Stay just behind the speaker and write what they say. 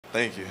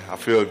Thank you. I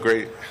feel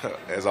great,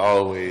 as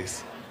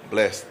always.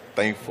 Blessed,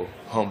 thankful,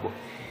 humble.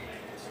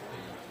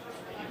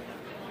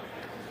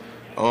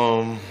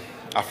 Um,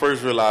 I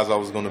first realized I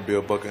was going to be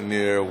a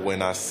Buccaneer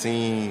when I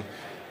seen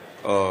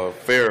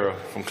Farrah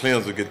from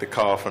Clemson get the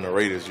call from the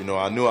Raiders.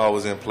 I knew I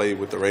was in play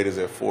with the Raiders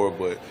at 4,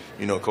 but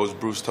Coach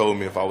Bruce told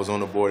me if I was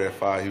on the board at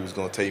 5, he was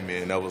going to take me,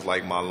 and that was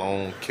like my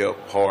long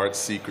kept hard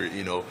secret,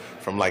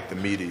 from like the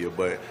media.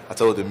 But I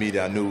told the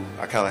media I knew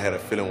I kind of had a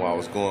feeling where I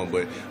was going,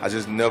 but I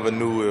just never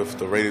knew if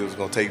the Raiders was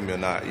going to take me or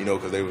not,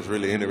 because they was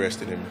really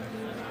interested in me.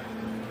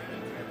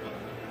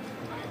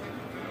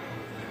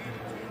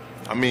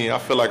 I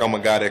feel like I'm a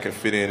guy that can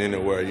fit in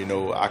anywhere.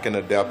 I can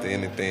adapt to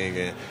anything,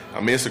 and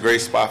it's a great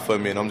spot for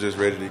me, and I'm just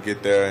ready to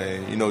get there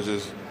and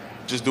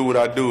just do what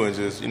I do and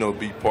just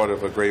be part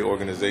of a great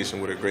organization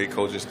with a great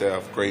coaching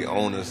staff, great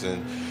owners,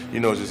 and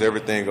just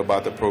everything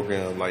about the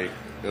program. Like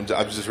I'm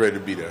just ready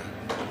to be there.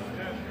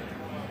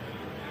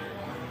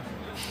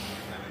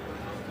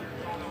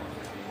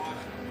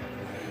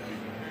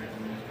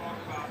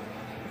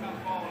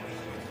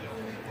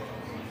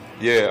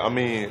 Yeah,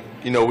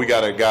 we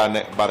got a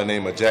guy by the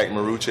name of Jack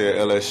Marucci at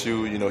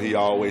LSU. He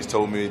always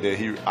told me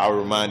that I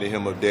reminded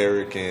him of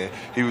Derek, and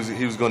he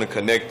was going to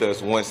connect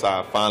us once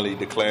I finally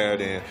declared.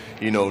 And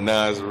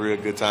now is a real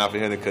good time for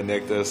him to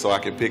connect us, so I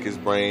can pick his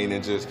brain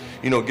and just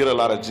get a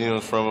lot of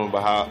gems from him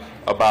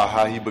about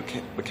how he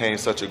became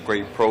such a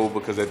great pro.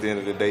 Because at the end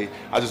of the day,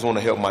 I just want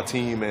to help my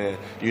team, and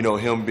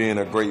him being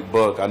a great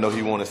Buck, I know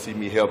he want to see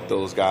me help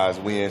those guys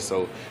win.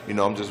 So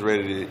I'm just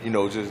ready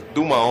to just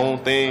do my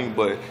own thing,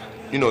 but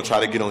try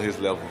to get on his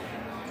level.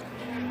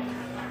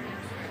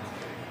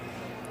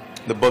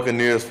 The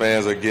Buccaneers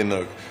fans are getting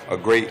a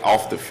great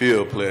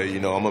off-the-field player.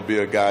 I'm going to be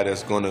a guy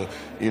that's going to,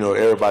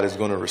 everybody's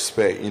going to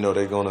respect.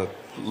 They're going to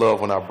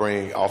love when I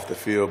bring off the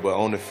field, but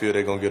on the field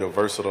they're going to get a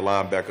versatile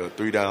linebacker, a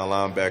 3-down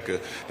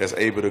linebacker that's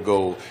able to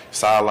go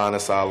sideline to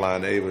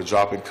sideline, they're able to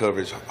drop in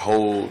coverage,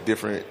 hold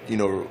different,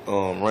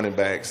 running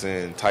backs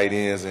and tight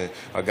ends, and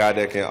a guy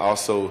that can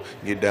also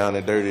get down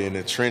and dirty in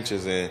the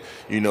trenches, and,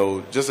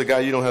 just a guy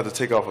you don't have to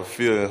take off a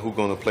field and who's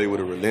going to play with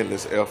a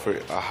relentless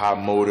effort, a high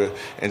motor,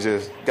 and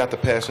just got the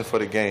passion for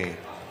the game.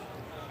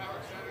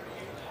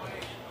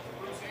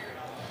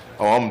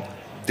 Oh, I'm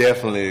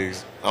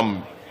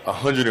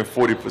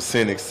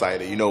 140%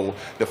 excited.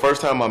 The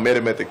first time I met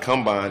him at the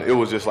combine, it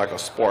was just like a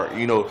spark.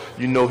 He know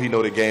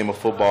the game of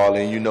football,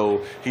 and he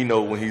know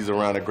when he's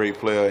around a great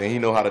player, and he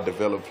know how to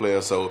develop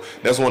players. So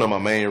that's one of my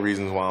main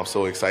reasons why I'm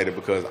so excited,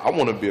 because I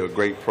want to be a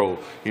great pro.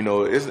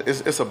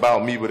 It's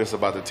about me, but it's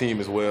about the team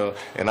as well.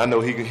 And I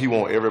know he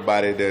want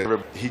everybody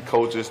that he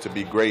coaches to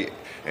be great,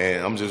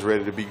 and I'm just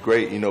ready to be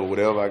great.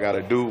 Whatever I got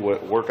to do,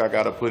 what work I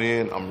got to put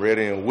in, I'm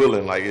ready and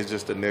willing. Like, it's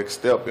just the next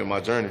step in my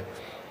journey.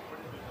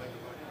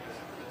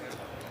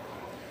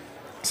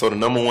 So the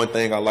number one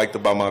thing I liked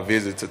about my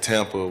visit to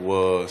Tampa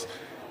was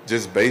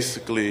just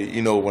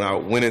basically, when I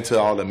went into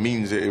all the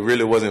meetings, it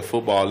really wasn't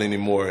football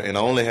anymore. And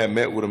I only had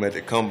met with him at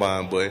the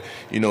combine, but,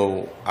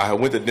 I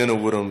went to dinner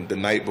with him the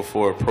night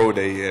before pro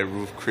day at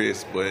Ruth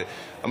Chris. But,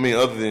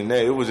 other than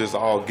that, it was just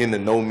all getting to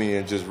know me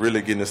and just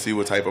really getting to see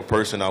what type of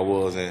person I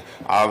was. And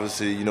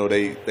obviously,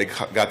 they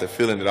got the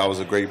feeling that I was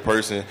a great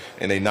person,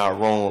 and they not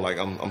wrong. Like,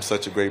 I'm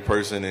such a great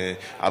person, and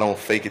I don't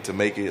fake it to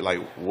make it.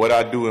 Like, what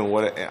I do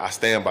and I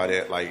stand by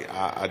that. Like,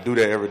 I do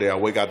that every day. I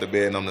wake out the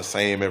bed and I'm the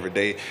same every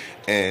day.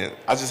 And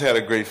I just had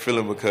a great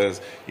feeling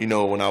because,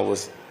 when I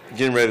was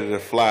getting ready to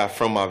fly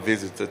from my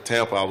visit to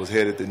Tampa, I was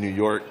headed to New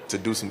York to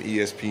do some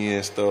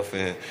ESPN stuff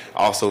and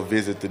also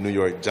visit the New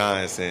York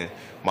Giants. And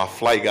my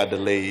flight got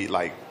delayed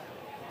like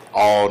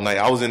all night.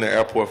 I was in the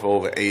airport for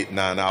over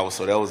 8-9 hours,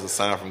 so that was a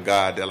sign from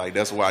God that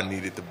that's where I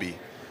needed to be.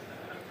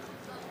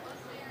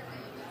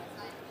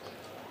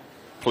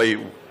 Play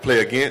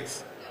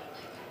against,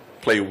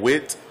 play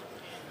with.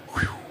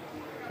 Whew.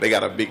 They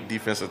got a big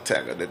defensive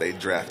tackle that they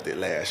drafted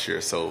last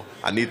year, so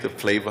I need to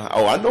play behind.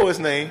 Oh, I know his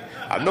name.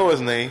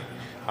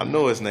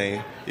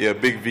 Yeah,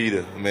 Big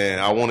Vita, man.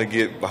 I want to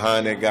get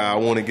behind that guy. I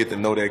want to get to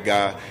know that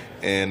guy.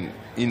 And,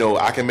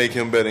 I can make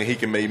him better and he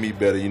can make me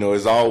better.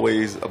 It's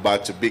always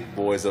about your big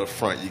boys up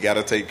front. You got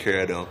to take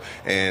care of them.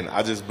 And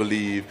I just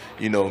believe,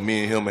 me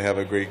and him have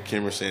a great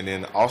chemistry. And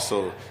then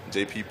also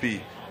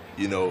JPP,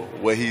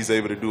 what he's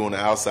able to do on the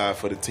outside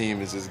for the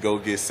team is just go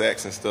get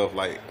sacks and stuff.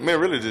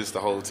 Really just the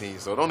whole team.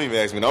 So don't even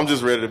ask me. I'm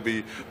just ready to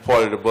be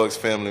part of the Bucs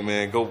family,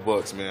 man. Go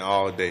Bucs, man,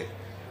 all day.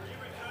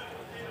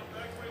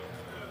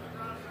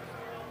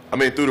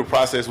 Through the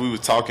process we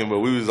was talking, but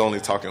we was only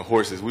talking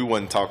horses. We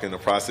wasn't talking the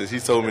process. He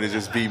told me to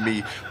just be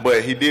me.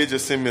 But he did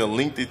just send me a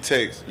lengthy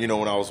text, when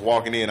I was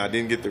walking in. I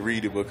didn't get to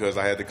read it because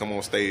I had to come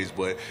on stage.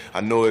 But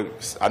I know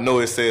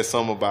it said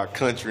something about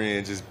country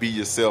and just be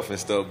yourself and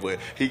stuff. But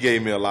he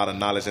gave me a lot of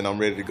knowledge, and I'm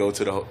ready to go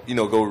to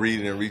go read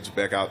it and reach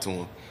back out to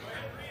him.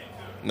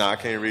 Nah, I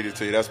can't read it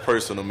to you. That's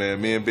personal, man.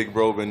 Me and Big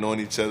Bro been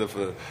knowing each other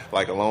for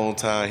a long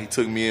time. He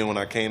took me in when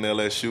I came to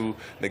LSU.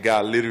 The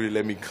guy literally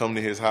let me come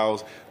to his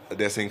house.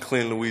 that's in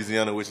Clinton,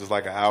 Louisiana, which is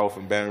like an hour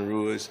from Baton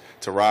Rouge,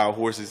 to ride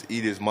horses,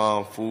 eat his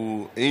mom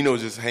food, and, you know,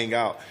 just hang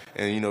out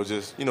and, you know,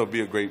 just, you know,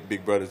 be a great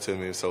big brother to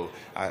me. So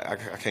I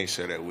can't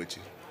share that with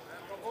you.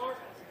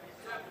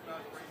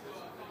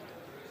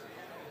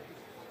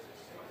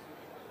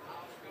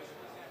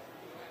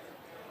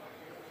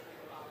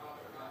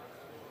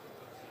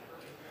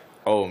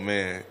 Oh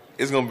man,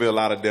 it's gonna be a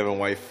lot of Devin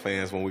White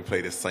fans when we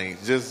play the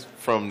Saints. Just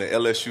from the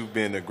LSU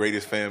being the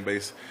greatest fan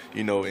base,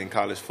 you know, in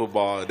college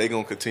football, they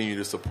gonna continue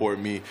to support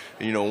me.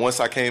 And, you know, once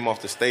I came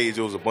off the stage,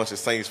 it was a bunch of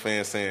Saints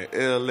fans saying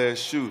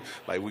LSU,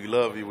 like we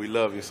love you, we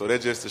love you. So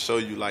that's just to show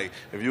you, like,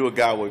 if you're a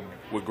guy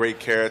with great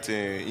character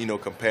and, you know,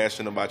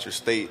 compassion about your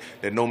state,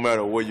 that no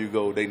matter where you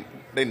go, they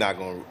not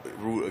gonna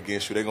root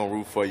against you. They're gonna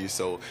root for you.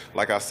 So,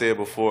 like I said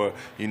before,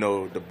 you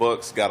know, the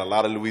Bucs got a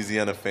lot of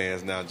Louisiana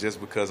fans now just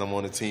because I'm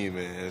on the team,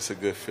 and it's a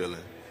good feeling.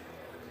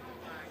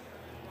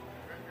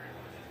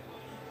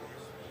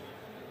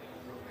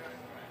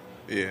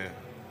 Yeah.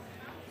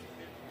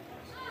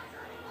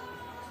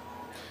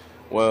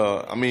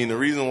 Well, I mean, the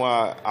reason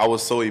why I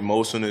was so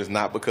emotional is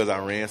not because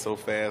I ran so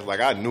fast. Like,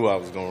 I knew I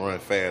was going to run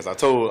fast. I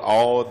told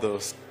all the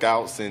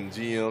scouts and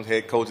GMs,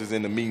 head coaches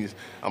in the meetings,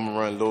 I'm going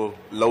to run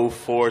low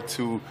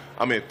 4.2.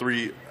 I'm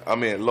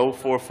at low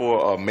 4.4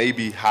 or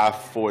maybe high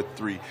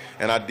 4.3.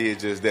 And I did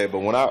just that. But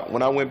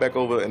when I went back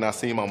over and I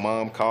seen my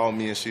mom call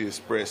me and she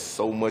expressed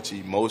so much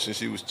emotion,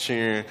 she was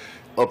cheering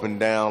up and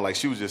down. Like,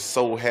 she was just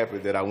so happy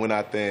that I went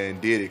out there and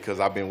did it because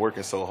I've been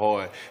working so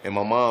hard. And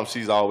my mom,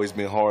 she's always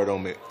been hard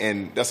on me,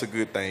 and that's a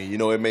good thing. You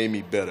know, it made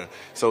me better.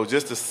 So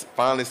just to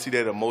finally see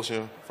that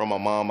emotion from my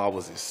mom, I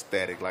was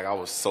ecstatic. Like, I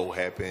was so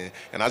happy,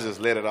 and I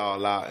just let it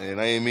all out. And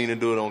I ain't mean to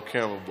do it on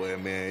camera, but,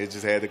 man, it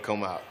just had to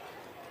come out.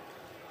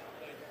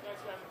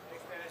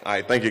 All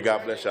right, thank you.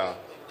 God bless y'all.